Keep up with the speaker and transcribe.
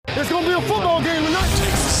It's gonna be a football game tonight.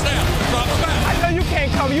 Takes the snap, drops back. I know you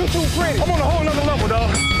can't cover. You too pretty. I'm on a whole nother level,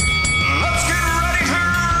 dog. Let's get ready to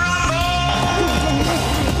rumble!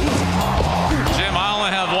 Jim, I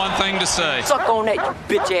only have one thing to say. Suck on that,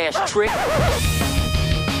 you bitch-ass trick.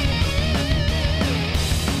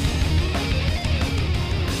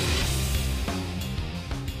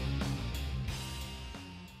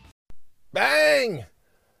 Bang!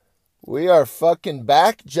 We are fucking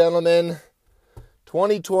back, gentlemen.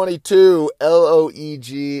 2022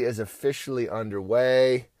 LOEG is officially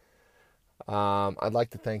underway. I'd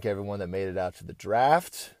like to thank everyone that made it out to the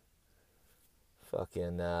draft.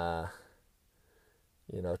 Fucking,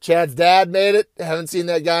 Chad's dad made it. Haven't seen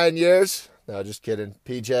that guy in years. No, just kidding.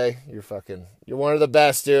 PJ, you're one of the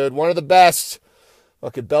best, dude. One of the best.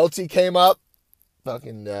 Fucking Belty came up.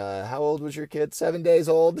 Fucking, how old was your kid? 7 days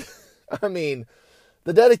old? I mean,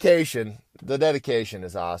 the dedication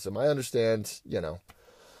is awesome. I understand, we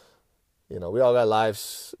all got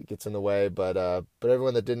lives. It gets in the way, but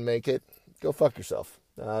everyone that didn't make it, go fuck yourself.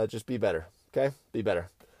 Just be better, okay? Be better.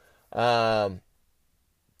 To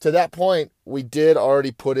that point, we did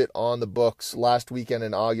already put it on the books last weekend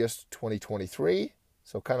in August 2023.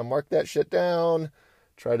 So kind of mark that shit down.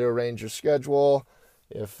 Try to arrange your schedule.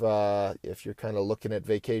 If you're kind of looking at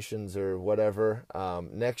vacations or whatever,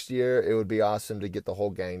 next year it would be awesome to get the whole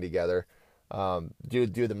gang together. Do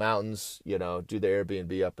the mountains, do the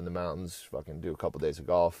Airbnb up in the mountains, fucking do a couple days of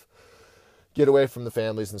golf, get away from the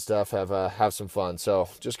families and stuff, have some fun. So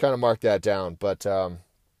just kind of mark that down. But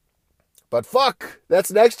fuck,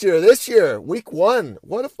 that's next year. This year, week 1,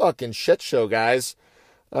 what a fucking shit show, guys.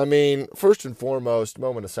 I mean, first and foremost,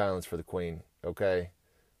 moment of silence for the Queen. Okay,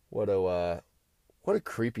 what a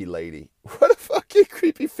creepy lady. What a fucking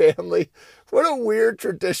creepy family. What a weird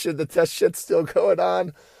tradition that shit's still going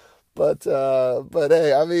on. But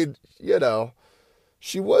hey, I mean,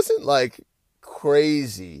 she wasn't like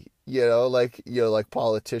crazy, like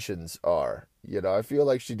politicians are. I feel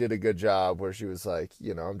like she did a good job where she was like, I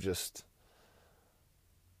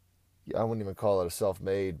wouldn't even call it a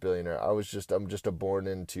self-made billionaire. I'm just a born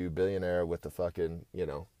into billionaire with the fucking,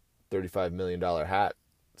 $35 million hat.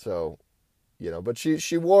 So, but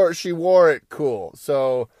she wore it cool.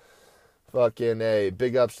 So fucking hey,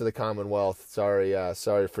 big ups to the Commonwealth. Sorry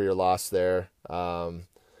for your loss there.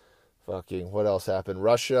 Fucking what else happened?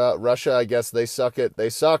 Russia, I guess they suck.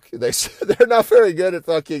 They're not very good at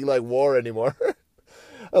fucking like war anymore.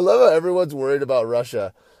 I love how everyone's worried about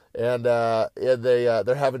Russia, and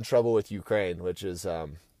they're having trouble with Ukraine, which is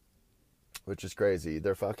crazy.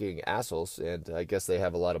 They're fucking assholes, and I guess they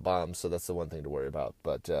have a lot of bombs, so that's the one thing to worry about.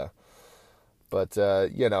 But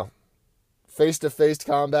face-to-face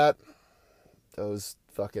combat, those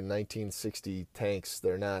fucking 1960 tanks,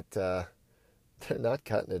 they're not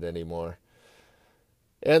cutting it anymore.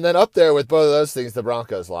 And then up there with both of those things, the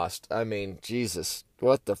Broncos lost. I mean, Jesus,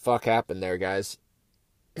 what the fuck happened there, guys?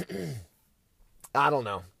 I don't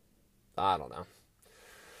know.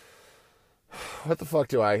 What the fuck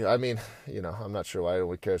do I mean, I'm not sure why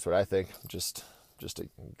anyone cares what I think. I'm just a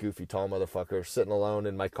goofy tall motherfucker sitting alone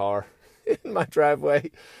in my car. In my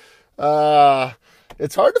driveway.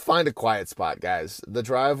 It's hard to find a quiet spot, guys. The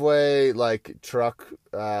driveway, truck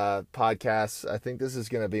podcasts, I think this is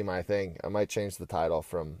going to be my thing. I might change the title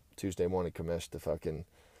from Tuesday Morning Commish to fucking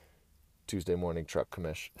Tuesday Morning Truck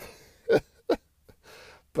Commish.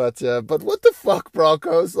 But what the fuck,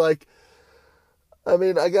 Broncos? I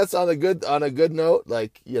guess on a good note,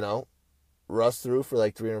 Russ threw for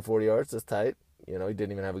 340 yards. That's tight. He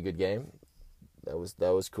didn't even have a good game. That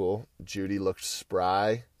was cool. Judy looked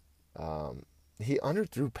spry. He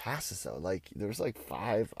underthrew passes though. There was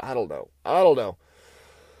 5. I don't know.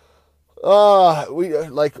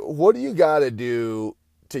 What do you got to do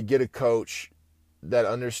to get a coach that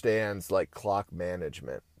understands clock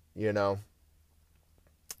management? I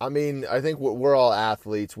mean, I think we're all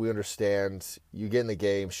athletes. We understand. You get in the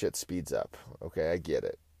game, shit speeds up. Okay, I get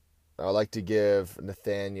it. I like to give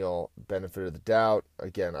Nathaniel benefit of the doubt.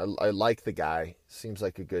 Again, I like the guy. Seems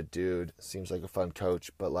like a good dude. Seems like a fun coach.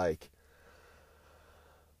 But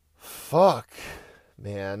fuck,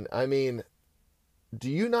 man. I mean, do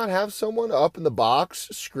you not have someone up in the box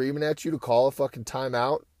screaming at you to call a fucking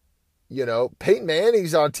timeout? Peyton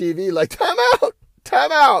Manning's on TV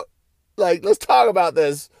timeout. Let's talk about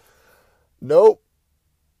this. Nope.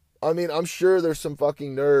 I mean, I'm sure there's some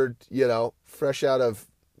fucking nerd, fresh out of,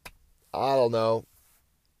 I don't know,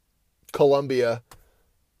 Columbia,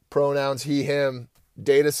 pronouns he, him,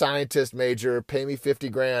 data scientist major, pay me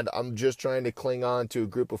 $50,000. I'm just trying to cling on to a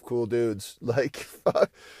group of cool dudes.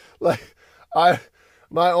 Fuck.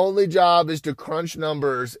 My only job is to crunch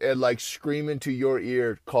numbers and like scream into your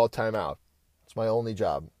ear, call timeout. It's my only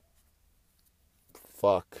job.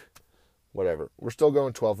 Fuck. Whatever. We're still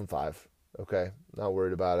going 12-5. Okay? Not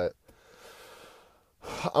worried about it.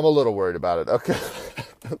 I'm a little worried about it. Okay.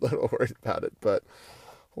 A little worried about it, but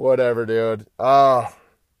whatever, dude. To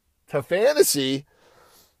fantasy,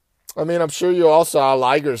 I mean, I'm sure you all saw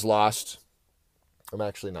Liger's lost. I'm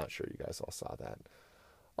actually not sure you guys all saw that.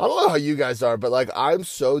 I don't know how you guys are, but like I'm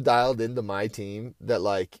so dialed into my team that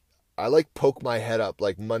like I like poke my head up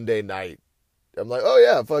like Monday night. I'm like, oh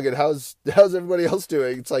yeah, fuck it. How's everybody else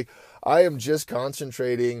doing? It's like I am just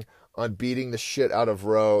concentrating on beating the shit out of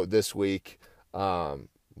Roe this week,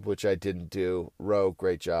 which I didn't do. Roe,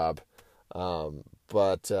 great job.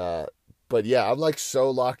 But yeah, I'm like so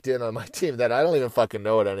locked in on my team that I don't even fucking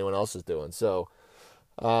know what anyone else is doing. So,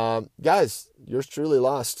 guys, yours truly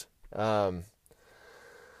lost.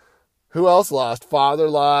 Who else lost? Father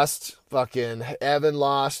lost. Fucking Evan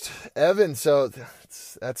lost. Evan, so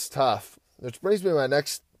that's tough. Which brings me to my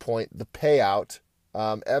next point, the payout.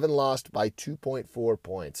 Evan lost by 2.4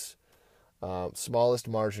 points. Smallest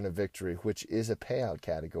margin of victory, which is a payout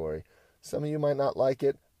category. Some of you might not like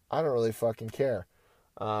it. I don't really fucking care.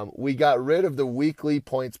 We got rid of the weekly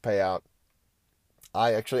points payout.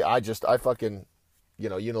 I fucking,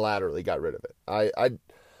 unilaterally got rid of it. I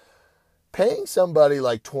paying somebody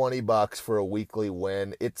like $20 for a weekly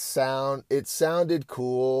win. It sounded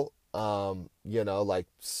cool, like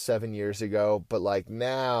 7 years ago, but like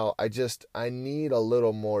now I need a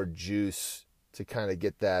little more juice to kind of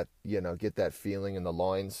get that feeling in the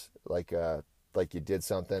loins, like you did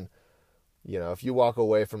something. If you walk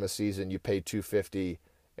away from a season, you pay $250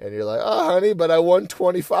 and you're like, oh honey, but I won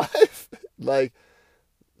 25. Like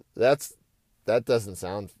that doesn't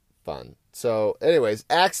sound fun. So anyways,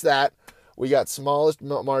 axe that. We got smallest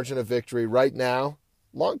margin of victory right now.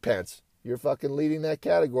 Long pants. You're fucking leading that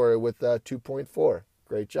category with 2.4.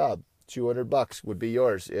 Great job. $200 would be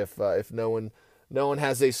yours if no one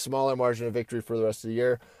has a smaller margin of victory for the rest of the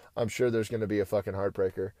year. I'm sure there's going to be a fucking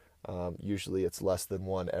heartbreaker. Usually it's less than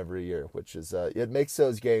one every year, which is it makes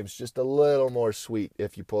those games just a little more sweet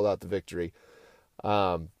if you pull out the victory.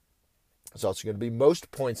 It's also going to be most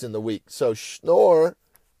points in the week. So Schnorr,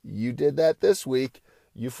 you did that this week.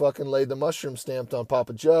 You fucking laid the mushroom stamped on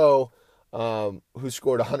Papa Joe, who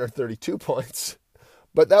scored 132 points.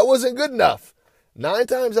 But that wasn't good enough. 9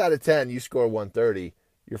 times out of 10, you score 130,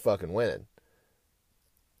 you're fucking winning.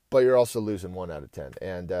 But you're also losing 1 out of 10.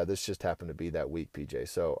 And this just happened to be that week, PJ.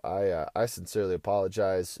 So I sincerely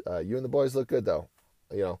apologize. You and the boys look good, though.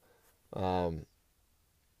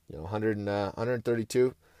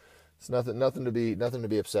 132. It's nothing to be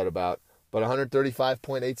upset about. But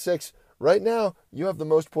 135.86. Right now, you have the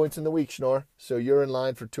most points in the week, Schnorr. So you're in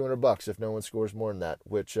line for $200 if no one scores more than that,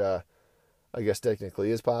 which I guess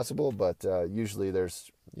technically is possible. But usually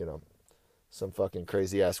there's some fucking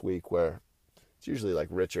crazy ass week where it's usually like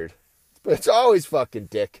Richard, but it's always fucking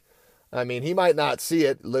Dick. I mean, he might not see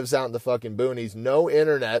it. Lives out in the fucking boonies, no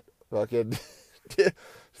internet. Fucking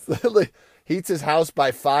literally heats his house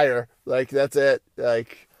by fire. Like that's it.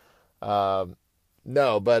 Like.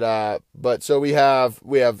 No, but so we have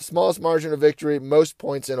smallest margin of victory, most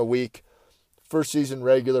points in a week, first season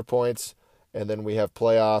regular points, and then we have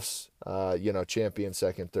playoffs, champion,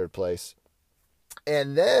 second, third place.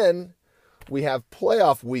 And then we have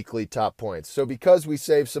playoff weekly top points. So because we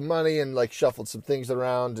saved some money and like shuffled some things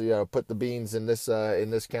around, put the beans in this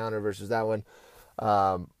counter versus that one,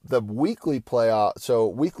 the weekly playoff, so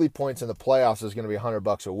weekly points in the playoffs is going to be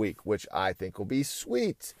 $100 a week, which I think will be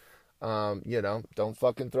sweet. Don't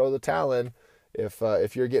fucking throw the towel in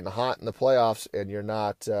if you're getting hot in the playoffs and you're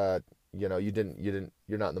not, you're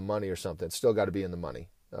not in the money or something. It's still got to be in the money,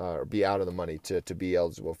 or be out of the money to be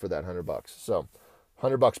eligible for that $100. So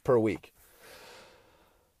 $100 per week.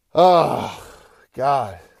 Oh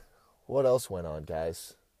God. What else went on,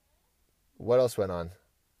 guys? What else went on?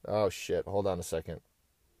 Oh shit. Hold on a second.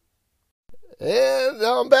 And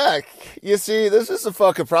now I'm back. You see, this is a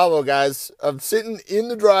fucking problem, guys. I'm sitting in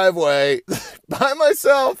the driveway by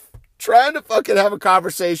myself, trying to fucking have a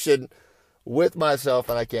conversation with myself,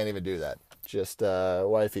 and I can't even do that. Just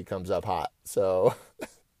wifey comes up hot. So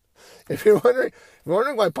if you're wondering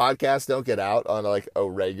why podcasts don't get out on like a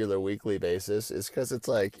regular weekly basis, it's because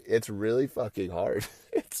it's really fucking hard.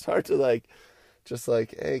 It's hard to hey,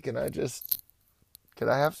 can I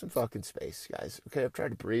have some fucking space, guys? Okay, I'm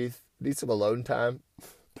trying to breathe. Need some alone time.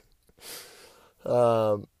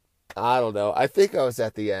 I don't know. I think I was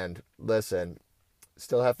at the end. Listen,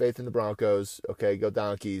 still have faith in the Broncos. Okay, go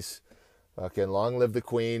Donkeys. Fucking long live the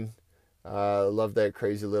Queen. Love that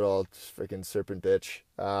crazy little freaking serpent bitch.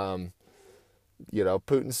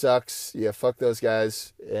 Putin sucks. Yeah, fuck those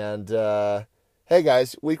guys. And hey,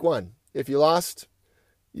 guys, week 1. If you lost,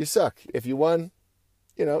 you suck. If you won,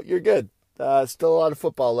 you're good. Still a lot of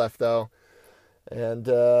football left, though. And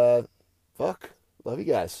fuck. Love you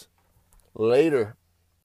guys. Later.